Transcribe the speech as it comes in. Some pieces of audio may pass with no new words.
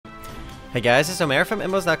Hey guys, it's Omer from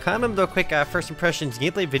MMOs.com. I'm going to do a quick first impressions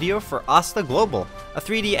gameplay video for Asda Global, a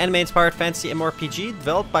 3D anime-inspired fantasy MMORPG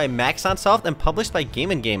developed by Maxonsoft and published by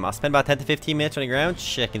GamenGame. I'll spend about 10 to 15 minutes running around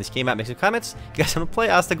checking this game out, make some comments. If you guys want to play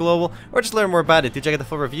Asda Global or just learn more about it, do check out the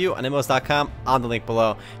full review on MMOs.com on the link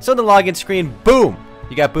below. So on the login screen, boom!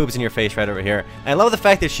 You got boobs in your face right over here. And I love the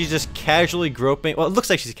fact that she's just casually groping. Well, it looks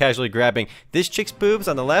like she's casually grabbing this chick's boobs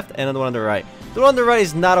on the left and on the one on the right. The one on the right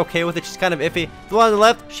is not okay with it. She's kind of iffy. The one on the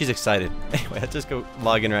left, she's excited. Anyway, let's just go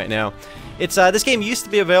log in right now. It's this game used to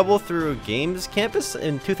be available through GamesCampus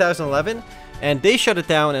in 2011, and they shut it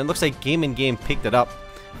down. And it looks like GamenGame picked it up.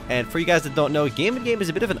 And for you guys that don't know, GamenGame is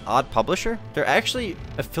a bit of an odd publisher. They're actually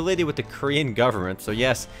affiliated with the Korean government. So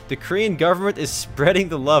yes, the Korean government is spreading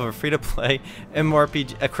the love of free-to-play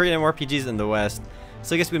MMORPG, Korean MMORPGs in the West.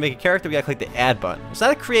 So I guess we make a character, we gotta click the add button. It's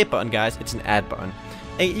not a create button, guys, it's an add button.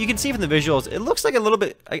 And you can see from the visuals, it looks like a little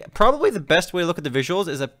bit, probably the best way to look at the visuals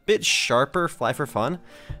is a bit sharper Fly for Fun.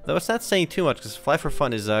 Though it's not saying too much, because Fly for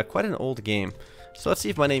Fun is quite an old game. So let's see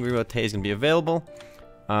if My Name Remote is gonna be available.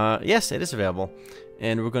 Yes, it is available.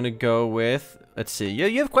 And we're going to go with, let's see,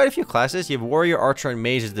 you have quite a few classes. You have Warrior, Archer, and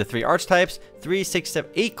Mage as the three archetypes. 3, 6, 7,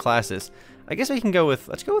 8 classes. I guess we can go with,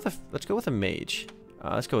 let's go with a Mage.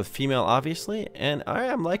 Let's go with female, obviously. And alright,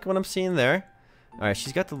 I'm liking what I'm seeing there. Alright,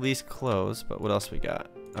 she's got the least clothes, but what else we got?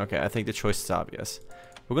 Okay, I think the choice is obvious.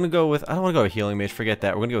 We're going to go with, I don't want to go with Healing Mage, forget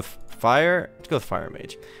that. We're going to go with Fire, let's go with Fire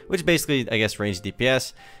Mage. Which basically, I guess, range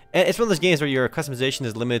DPS. And it's one of those games where your customization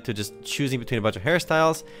is limited to just choosing between a bunch of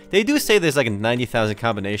hairstyles. They do say there's like 90,000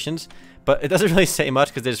 combinations, but it doesn't really say much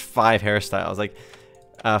because there's 5 hairstyles. Like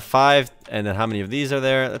 5, and then how many of these are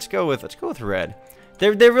there? Let's go with red.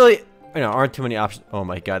 There really aren't too many options. Oh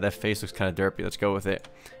my god, that face looks kind of derpy. Let's go with it.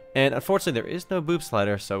 And unfortunately, there is no boob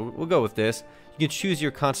slider, so we'll go with this. You can choose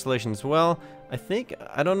your constellation as well.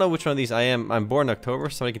 I don't know which one of these I am. I'm born in October,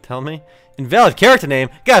 somebody can tell me. Invalid character name?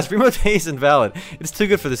 Guys, remote is invalid. It's too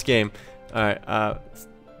good for this game. Alright,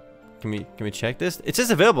 can we check this? It says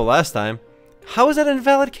available last time. How is that an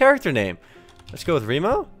invalid character name? Let's go with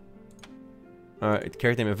Remo. Alright,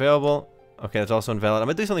 character name available. Okay, that's also invalid. I'm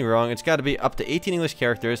gonna do something wrong. It's gotta be up to 18 English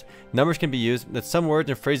characters. Numbers can be used, that some words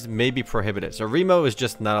and phrases may be prohibited. So Remo is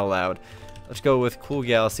just not allowed. Let's go with Cool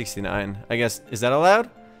Gal 69. I guess, is that allowed?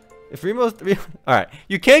 If Remo's... Alright,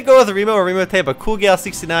 you can't go with Remo or Remo Tape, but Cool Gal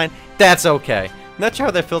 69, that's okay. Not sure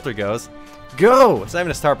how that filter goes. Go! It's not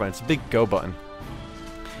even a start button, it's a big go button.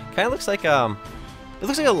 Kinda looks like, it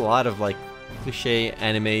looks like a lot of, like, cliche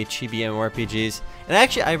anime, chibi MMORPGs. And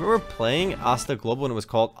actually, I remember playing Asda Global when it was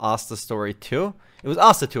called Asda Story 2. It was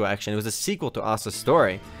Asda 2, actually. It was a sequel to Asda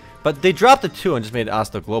Story. But they dropped the 2 and just made it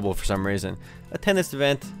Asda Global for some reason. Attend this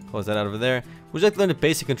event. Close that out over there. Would you like to learn the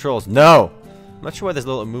basic controls? No! I'm not sure why there's a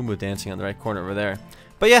little Amumu dancing on the right corner over there.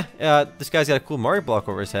 But yeah, this guy's got a cool Mario block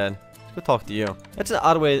over his head. Let's go talk to you. That's an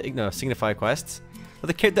odd way to signify quests.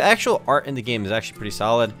 But the actual art in the game is actually pretty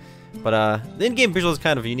solid. But the in-game visual is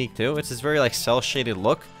kind of unique too. It's this very like cel-shaded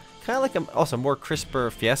look. Kind of like also more crisper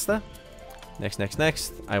Fiesta. Next.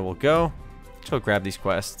 I will go. Let's go grab these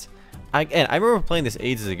quests. I remember playing this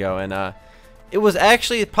ages ago, and it was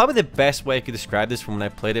actually probably the best way I could describe this from when I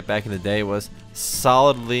played it back in the day was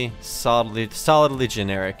solidly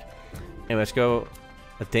generic. And let's go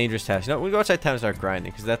a dangerous task. You know, we go outside town and start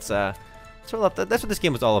grinding because that's what this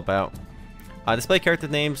game was all about. Display character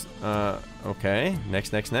names. Okay.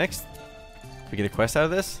 Next. We get a quest out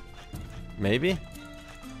of this? Maybe.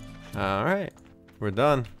 All right, we're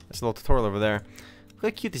done. That's a little tutorial over there.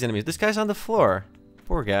 Look how cute these enemies. This guy's on the floor.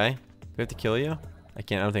 Poor guy. Do we have to kill you? I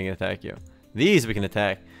don't think I can attack you. These we can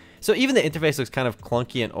attack. So even the interface looks kind of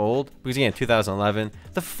clunky and old because again, 2011.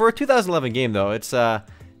 For a 2011 game though, it's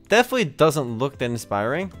definitely doesn't look that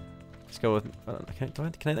inspiring. Let's go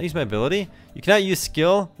with. Can I use my ability? You cannot use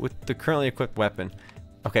skill with the currently equipped weapon.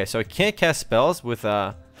 Okay, so I can't cast spells with.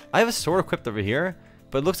 I have a sword equipped over here,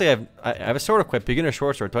 but it looks like I have a sword equipped, beginner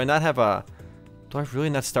short sword. Do I not have a? Do I really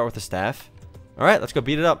not start with a staff? All right, let's go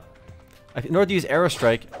beat it up. In order to use arrow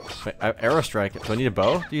strike, arrow strike. Do I need a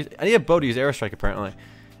bow? I need a bow to use arrow strike apparently,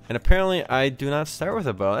 and apparently I do not start with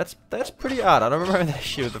a bow. That's pretty odd. I don't remember that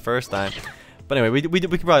issue the first time. But anyway, we could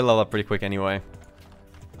probably level up pretty quick anyway.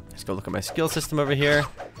 Let's go look at my skill system over here.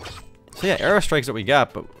 So yeah, arrow strike is what we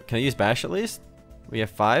got, but can I use bash at least? We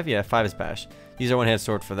have 5. Yeah, 5 is bash. Use our one-hand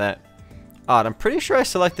sword for that. Odd. I'm pretty sure I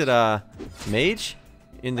selected mage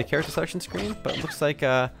in the character selection screen, but it looks like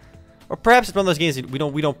or perhaps it's one of those games that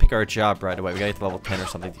we don't pick our job right away. We gotta get to level 10 or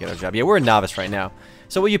something to get our job. Yeah, we're a novice right now,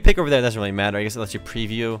 so what you pick over there doesn't really matter. I guess it lets you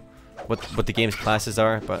preview what the game's classes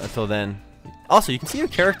are, but until then, also you can see your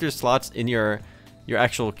character slots in your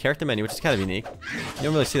actual character menu, which is kind of unique. You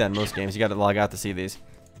don't really see that in most games. You gotta log out to see these.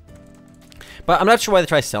 But I'm not sure why they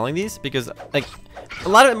try selling these, because like a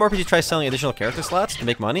lot of MMORPGs try selling additional character slots to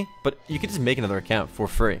make money, but you can just make another account for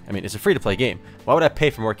free. I mean, it's a free-to-play game. Why would I pay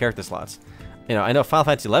for more character slots? You know, I know Final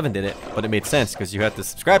Fantasy 11 did it, but it made sense because you had to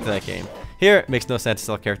subscribe to that game. Here, it makes no sense to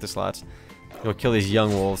sell character slots. You'll kill these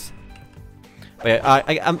young wolves. But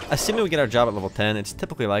yeah, I'm assuming we get our job at level 10. It's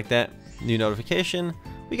typically like that. New notification.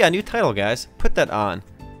 We got a new title, guys. Put that on.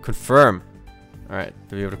 Confirm. Alright,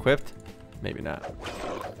 do we have it equipped? Maybe not.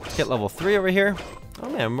 Let's get level 3 over here. Oh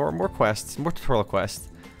man, more quests. More tutorial quests.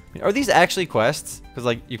 I mean, are these actually quests? Because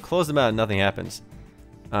like, you close them out and nothing happens.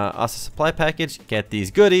 Also, supply package. Get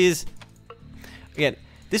these goodies. Again,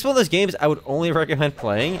 this is one of those games I would only recommend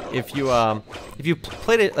playing if you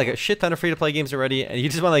played it like a shit ton of free-to-play games already, and you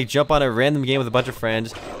just want to like jump on a random game with a bunch of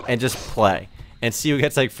friends and just play and see who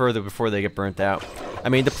gets like further before they get burnt out. I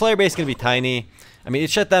mean, the player base is gonna be tiny. I mean, it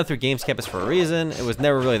shut down through GamesCampus for a reason. It was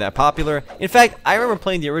never really that popular. In fact, I remember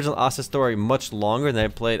playing the original Asda Story much longer than I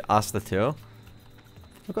played Asda 2. Look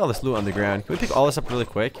at all this loot on the ground. Can we pick all this up really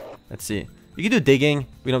quick? Let's see. You can do digging.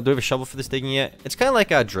 We don't do have a shovel for this digging yet. It's kind of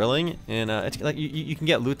like drilling, and it's like you can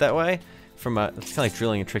get loot that way from it's kind of like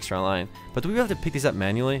drilling and Trickster Online. But do we have to pick these up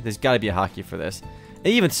manually? There's got to be a hotkey for this. And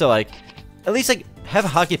even so, like at least like have a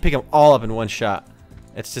hotkey pick them all up in one shot.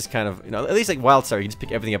 It's just kind of, you know, at least like WildStar, you can just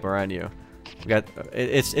pick everything up around you. We got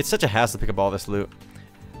it's such a hassle to pick up all this loot.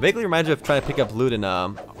 Vaguely reminds me of trying to pick up loot in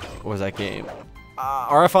what was that game?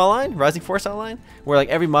 RF Online, Rising Force Online, where like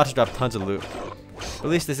every monster dropped tons of loot. At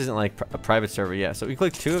least this isn't like a private server, yeah. So we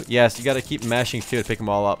click 2. Yes, you got to keep mashing 2 to pick them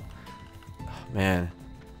all up. Oh, man,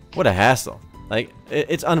 what a hassle! Like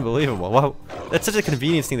it's unbelievable. Wow, that's such a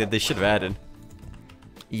convenience thing that they should have added.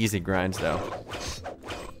 Easy grinds though.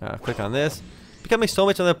 Click on this. Becoming soulmates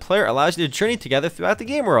with another player allows you to journey together throughout the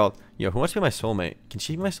game world. Yo, who wants to be my soulmate? Can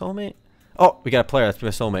she be my soulmate? Oh, we got a player. Let's be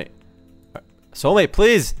my soulmate. Soulmate,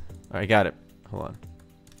 please. All right, got it. Hold on,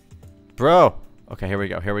 bro. Okay, here we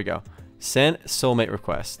go. Here we go. Send soulmate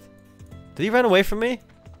request. Did he run away from me?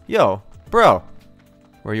 Yo, bro.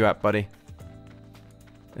 Where you at, buddy?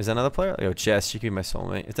 Is that another player? Yo, Jess, she could be my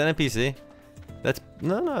soulmate. Is that an NPC? That's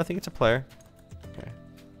no, I think it's a player. Okay.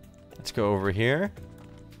 Let's go over here.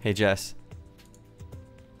 Hey, Jess.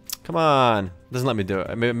 Come on. Doesn't let me do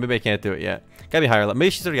it. Maybe I can't do it yet. Gotta be higher level.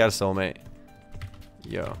 Maybe she's already got a soulmate.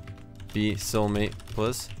 Yo. Be soulmate,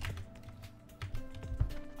 please.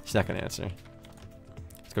 She's not gonna answer.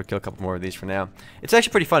 Let's go kill a couple more of these for now. It's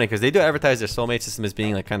actually pretty funny because they do advertise their soulmate system as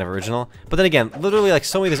being like kind of original. But then again, literally like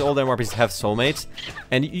so many of these old MMORPGs have soulmates,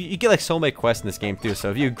 and you get like soulmate quests in this game too. So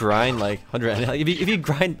if you grind like 100, if you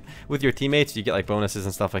grind with your teammates, you get like bonuses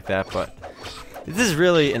and stuff like that. But this is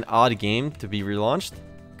really an odd game to be relaunched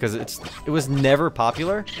because it was never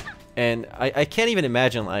popular, and I can't even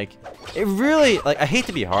imagine like it really like I hate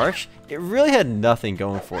to be harsh, it really had nothing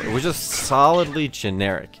going for it. It was just solidly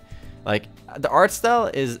generic. Like the art style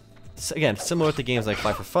is again similar to games like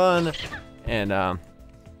Fly for Fun and a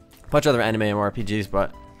bunch of other anime MMORPGs,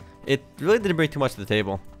 but it really didn't bring too much to the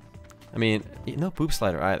table. I mean, no boob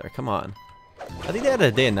slider either. Come on. I think they had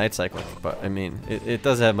a day and night cycle, but I mean, it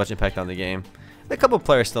doesn't have much impact on the game. A couple of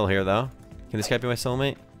players still here though. Can this guy be my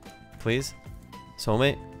soulmate? Please?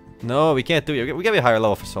 Soulmate? No, we can't do it. We gotta be a higher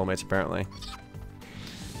level for soulmates apparently.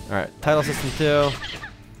 Alright, title system 2.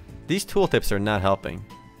 These tooltips are not helping.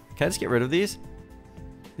 Can I just get rid of these?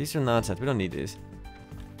 These are nonsense. We don't need these.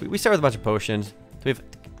 We start with a bunch of potions. Do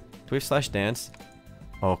we have slash dance?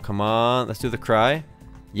 Oh, come on. Let's do the cry.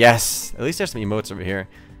 Yes! At least there's some emotes over here.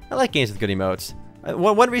 I like games with good emotes.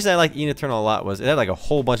 One reason I liked Ian Eternal a lot was it had like a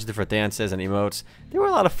whole bunch of different dances and emotes. They were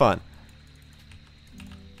a lot of fun.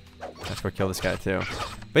 Let's go kill this guy too.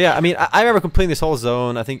 But yeah, I mean, I remember completing this whole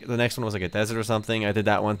zone. I think the next one was like a desert or something. I did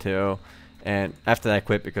that one too. And after that I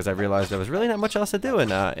quit because I realized there was really not much else to do in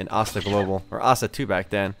Asda Global, or Asda 2 back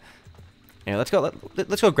then. And let's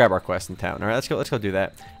go grab our quest in town. All right, let's go do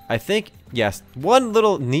that. I think yes, one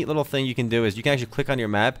neat little thing you can do is you can actually click on your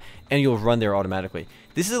map and you'll run there automatically.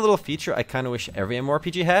 This is a little feature I kind of wish every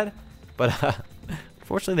MMORPG had, but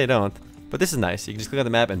unfortunately they don't. But this is nice. You can just click on the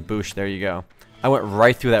map and boosh, there you go. I went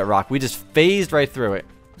right through that rock. We just phased right through it.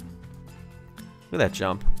 Look at that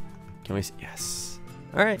jump. Can we see? Yes.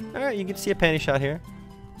 All right, you can see a panty shot here.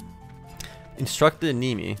 Instructor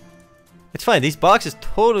Nemi. It's fine. These boxes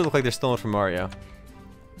totally look like they're stolen from Mario.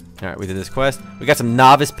 All right, we did this quest. We got some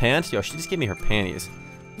novice pants. Yo, she just gave me her panties.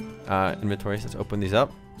 Inventory. Let's open these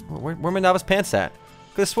up. Where are my novice pants at?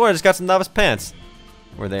 Could have sworn I just got some novice pants.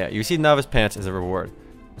 Where are they at? You receive novice pants as a reward.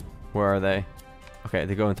 Where are they? Okay,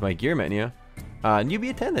 they go into my gear menu. Newbie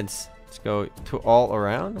attendance. Let's go to all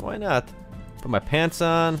around. Why not? Put my pants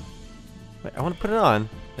on. Wait, I want to put it on.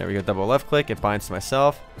 There we go. Double left click. It binds to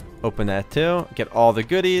myself. Open that too. Get all the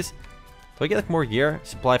goodies. Do I get like more gear?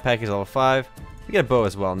 Supply package level 5. We get a bow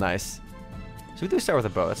as well. Nice. So we do start with a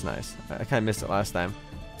bow. That's nice. I kind of missed it last time.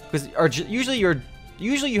 Because usually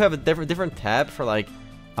you have a different tab for like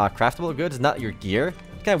craftable goods, not your gear.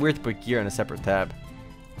 It's kind of weird to put gear in a separate tab.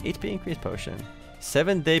 HP increase potion.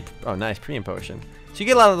 7-day. Oh, nice premium potion. So you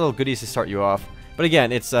get a lot of little goodies to start you off. But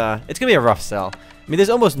again, it's gonna be a rough sell. I mean, there's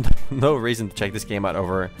almost no reason to check this game out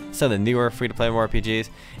over some of the newer free-to-play MMORPGs.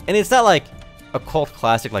 And it's not like a cult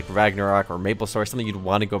classic like Ragnarok or MapleStory, something you'd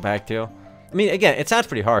want to go back to. I mean, again, it sounds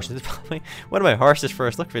pretty harsh. It's probably one of my harshest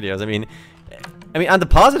first look videos. I mean, on the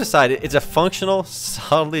positive side, it's a functional,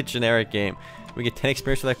 solidly generic game. We get 10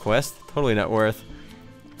 experience for that quest. Totally not worth.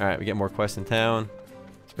 All right, we get more quests in town.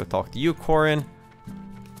 Let's go talk to you, Corin.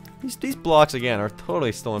 These blocks again are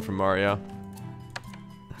totally stolen from Mario.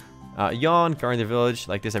 Yawn, guarding the village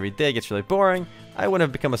like this every day gets really boring. I wouldn't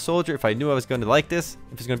have become a soldier if I knew I was going to like this.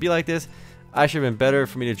 If it's going to be like this, I should have been better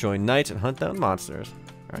for me to join knights and hunt down monsters.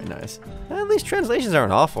 Alright, nice. At least translations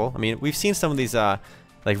aren't awful. I mean, we've seen some of these like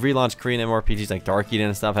relaunched Korean MMORPGs like Dark Eden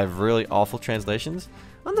and stuff have really awful translations.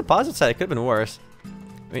 On the positive side, it could have been worse.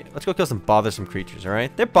 I mean, let's go kill some bothersome creatures,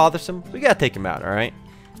 alright? They're bothersome. We gotta take them out, alright?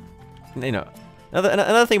 You know,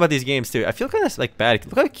 another thing about these games too, I feel kind of like bad.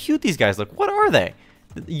 Look how cute these guys look. What are they?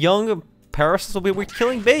 Young parasites. We're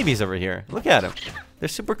killing babies over here. Look at them. They're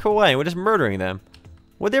super kawaii. We're just murdering them.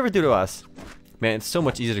 What'd they ever do to us? Man, it's so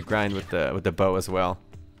much easier to grind with the bow as well.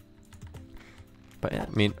 But yeah,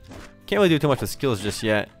 I mean, can't really do too much with skills just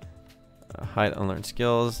yet. Hide unlearned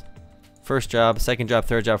skills. First job, second job,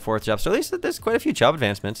 third job, fourth job. So at least there's quite a few job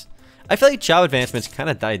advancements. I feel like job advancements kind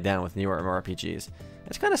of died down with newer MMORPGs.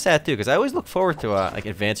 It's kind of sad too, because I always look forward to like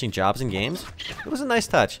advancing jobs in games. It was a nice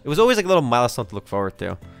touch. It was always like a little milestone to look forward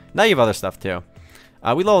to. Now you have other stuff too.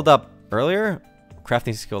 We leveled up earlier.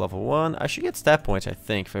 Crafting skill level 1. I should get stat points, I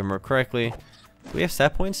think, if I remember correctly. Do we have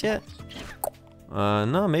stat points yet?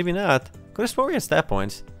 No, maybe not. Go to store and get stat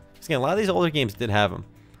points. Because again, a lot of these older games did have them.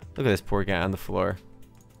 Look at this poor guy on the floor.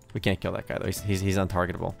 We can't kill that guy though. He's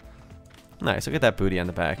untargetable. Nice. Look at that booty on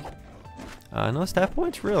the back. No stat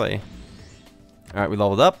points, really. Alright, we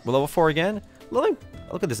leveled up. We're level 4 again. Look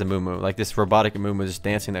at this Amumu. Like this robotic Amumu just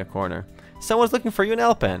dancing in that corner. Someone's looking for you in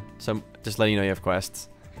Alpen. So I'm just letting you know you have quests.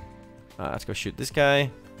 Let's go shoot this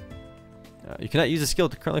guy. You cannot use a skill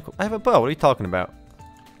to currently... I have a bow. What are you talking about?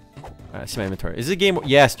 See my inventory. Is this a game...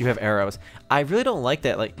 Yes, you have arrows. I really don't like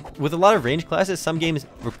that. Like, with a lot of range classes, some games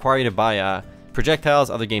require you to buy projectiles.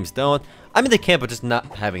 Other games don't. I'm in the camp of just not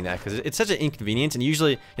having that because it's such an inconvenience, and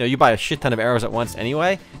usually, you know, you buy a shit ton of arrows at once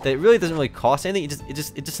anyway that it really doesn't really cost anything.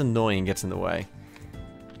 It's just annoying and gets in the way.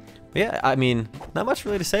 But yeah, I mean, not much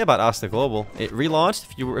really to say about Asda Global. It relaunched.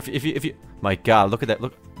 If you, my God, look at that.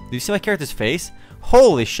 Look, do you see my character's face?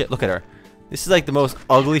 Holy shit, look at her. This is like the most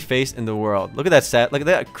ugly face in the world. Look at that set. Look at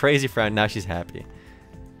that crazy frown. Now she's happy.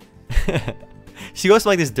 She goes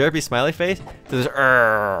from like this derpy smiley face to this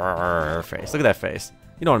face. Look at that face.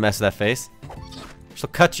 You don't want to mess with that face. She'll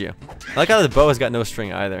cut you. I like how the bow has got no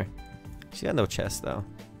string either. She got no chest though.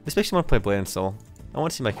 This makes me want to play Blade and Soul. I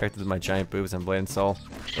want to see my character with my giant boobs on Blade and Soul.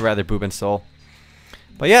 Or rather, Boob and Soul.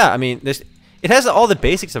 But yeah, I mean, it has all the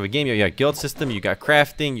basics of a game. You got guild system, you got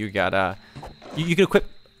crafting, you got, you can equip...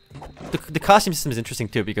 The costume system is interesting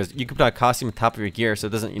too, because you can put on a costume on top of your gear, so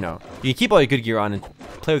it doesn't, you know... You can keep all your good gear on and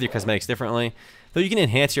play with your cosmetics differently. Though you can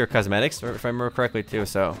enhance your cosmetics, if I remember correctly too,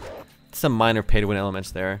 so... Some minor pay-to-win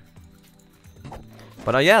elements there.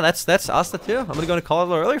 But yeah, that's Asda 2. I'm going to go and call it a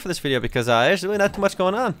little earlier for this video because there's really not too much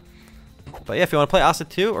going on. But yeah, if you want to play Asda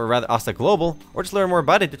 2, or rather Asda Global, or just learn more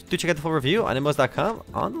about it, do check out the full review on MMOs.com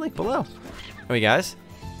on the link below. Anyway guys,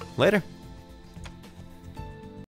 later.